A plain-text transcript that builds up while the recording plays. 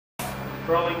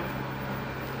Rolling.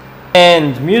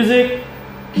 And music.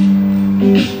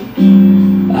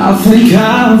 I think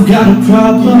I've got a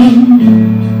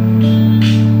problem.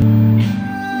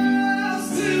 I've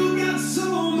still got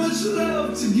so much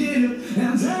love to give,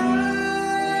 and I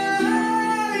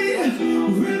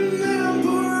remember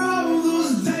all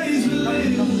those days we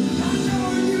lived. I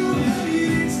know you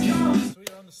hate it's coming. So we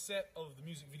are on the set of the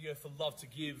music video for Love to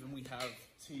Give, and we have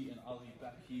T and Ali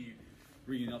back here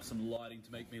bringing up some lighting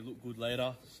to make me look good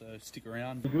later, so stick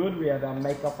around. Good, we have our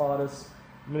makeup artist,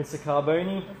 Mr.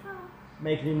 Carbone,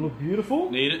 making him look beautiful.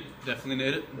 Need it, definitely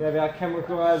need it. We have our camera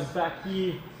guys back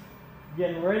here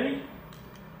getting ready.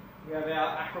 We have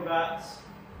our acrobats.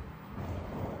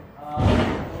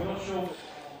 We're not sure.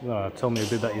 You want to tell me a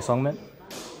bit about your song, man?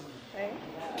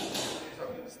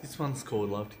 This one's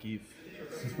called Love to Give.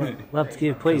 Love to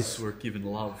give, please. Because we're giving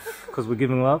love. Because we're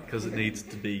giving love? Because it needs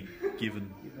to be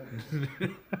given.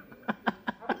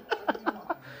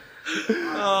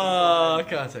 Oh, I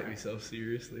can't take myself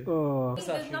seriously. Oh.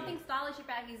 There's nothing stylish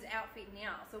about his outfit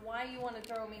now, so why do you want to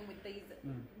throw him in with these?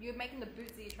 You're making the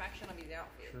boots the attraction of his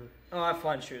outfit. Sure. Oh,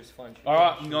 fine shoes, fine shoes.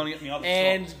 Alright, I'm going to get me other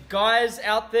And socks. guys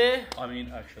out there, I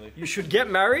mean, actually. you should get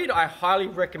married. I highly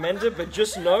recommend it, but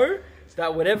just know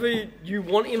that whatever you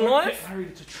want in life,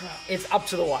 it's up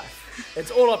to the wife.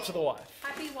 It's all up to the wife.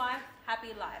 Happy wife,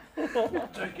 happy life.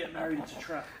 Don't get married, it's a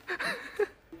trap.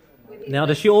 Now,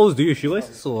 does she always do your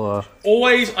shoelaces, or?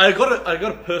 Always, I got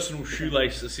a personal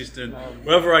shoelace assistant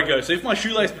wherever I go. So if my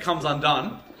shoelace becomes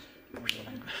undone,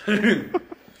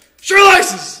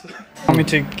 shoelaces. Want me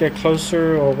to get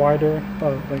closer or wider,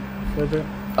 like further?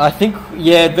 I think,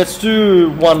 yeah, let's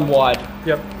do one wide.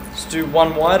 Yep. Let's do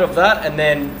one wide of that, and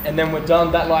then we're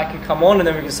done. That light can come on, and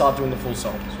then we can start doing the full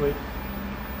song. Sweet.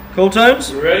 Cool tones?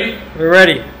 You ready? We're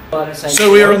ready.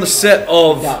 So we are on the set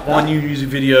of my new music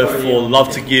video for Love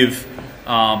to Give.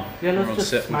 We're on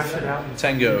set with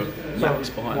Tango, Max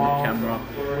behind the camera,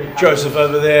 Joseph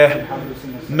over there,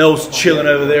 Mel's chilling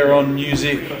over there on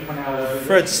music,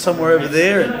 Fred's somewhere over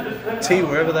there, and T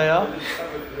wherever they are.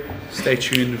 Stay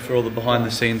tuned for all the behind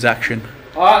the scenes action.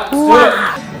 Alright, let's do it.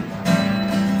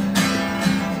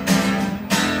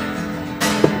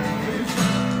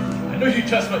 I know you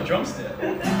just my drumstick.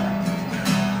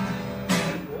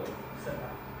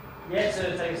 Yeah, so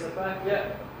take a step back,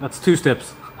 yeah. That's 2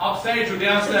 steps. Upstage or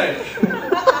downstage?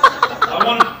 I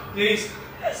want these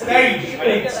stage. I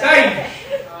need stage.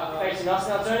 Facing us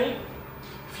now, Tony.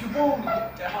 If you want,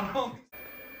 down on.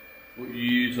 What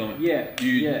you tell me? Yeah.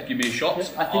 You give me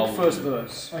shots. I think first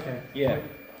verse. Okay. Yeah.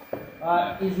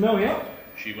 Is Mel here?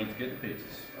 She went to get the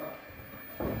pizzas.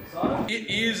 Simon? It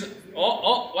is.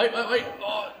 Oh, wait.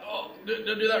 Oh, don't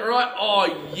do that right. Oh,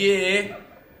 yeah.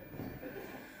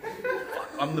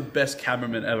 I'm the best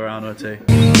cameraman ever, aren't I, T?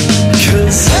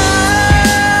 'Cause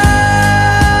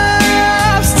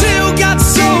I've still got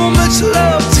so much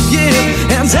love to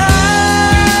give, and I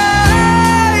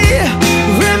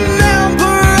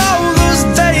remember all those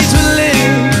days we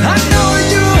lived. I know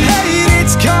you hate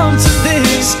it's come to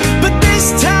this, but this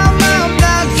time I'm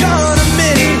not gonna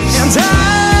miss. And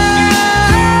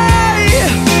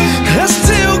I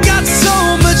still got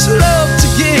so much love to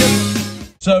give.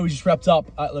 So we just wrapped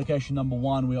up at location number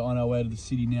 1. We're on our way to the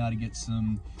city now to get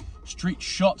some street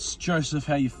shots. Joseph,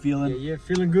 how you feeling? Yeah,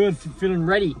 feeling good, feeling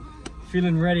ready.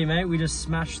 Feeling ready, mate. We just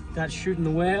smashed that shoot in the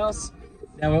warehouse.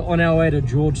 Now we're on our way to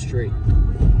George Street.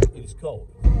 It's cold.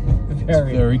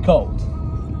 Very. It's very cold.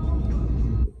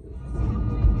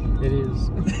 It is.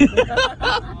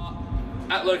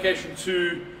 At location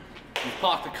 2, we've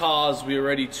parked the cars. We are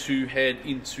ready to head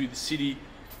into the city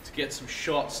to get some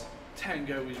shots.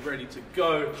 Tango is ready to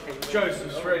go.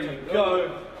 Joseph's ready to go.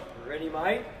 Ready,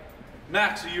 mate?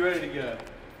 Max, are you ready to go?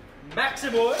 Maxi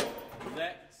boy.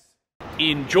 Let's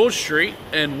in George Street,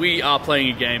 and we are playing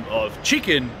a game of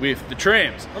chicken with the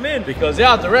trams. I'm in. Because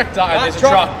our director, and there's a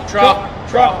truck.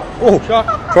 Oh, truck.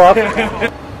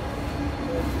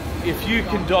 If you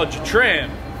can dodge a tram,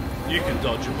 you can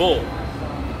dodge a ball.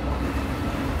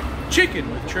 Chicken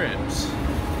with trams.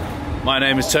 My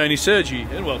name is Tony Sergi,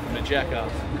 and welcome to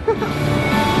Jackass. We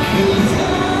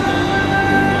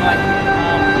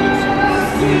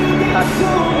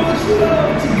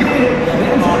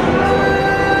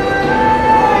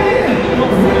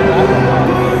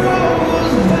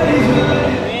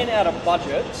ran out of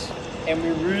budget, and we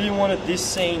really wanted this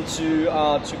scene to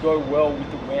go well with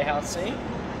the warehouse scene.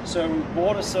 So we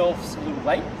bought ourselves a little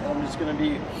late. I'm just going to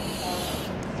be.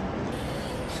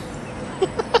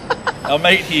 Our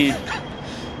mate here,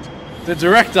 the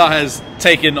director has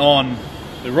taken on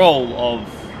the role of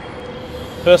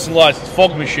personalised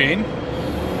fog machine.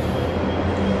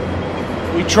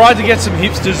 We tried to get some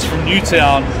hipsters from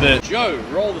Newtown, but Joe,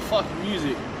 roll the fucking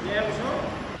music. Yeah, what's wrong?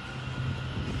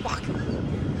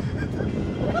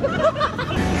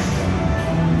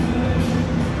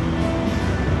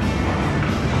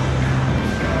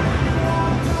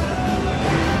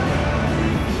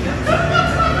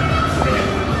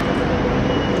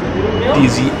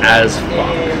 Dizzy as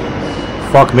fuck.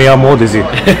 Fuck me, I'm more dizzy. We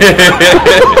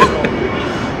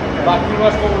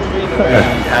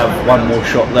have one more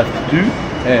shot left to do,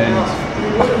 and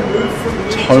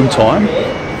it's home time.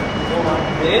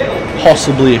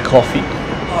 Possibly a coffee.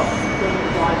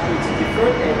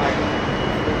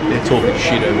 They're talking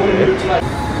shit over there. What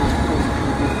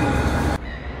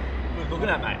are you looking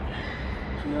at, mate?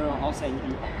 No, I'll say you.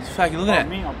 What's the fuck you looking at?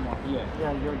 Me up more. Yeah.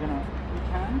 Yeah, you're gonna. You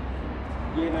can?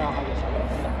 Yeah, no, I guess I will.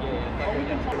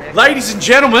 Yeah. Ladies and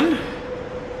gentlemen,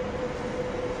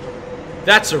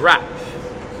 that's a wrap.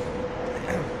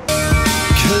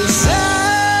 Cause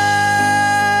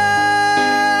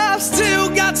I've still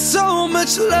got so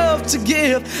much love to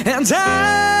give, and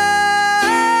I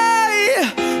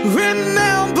remember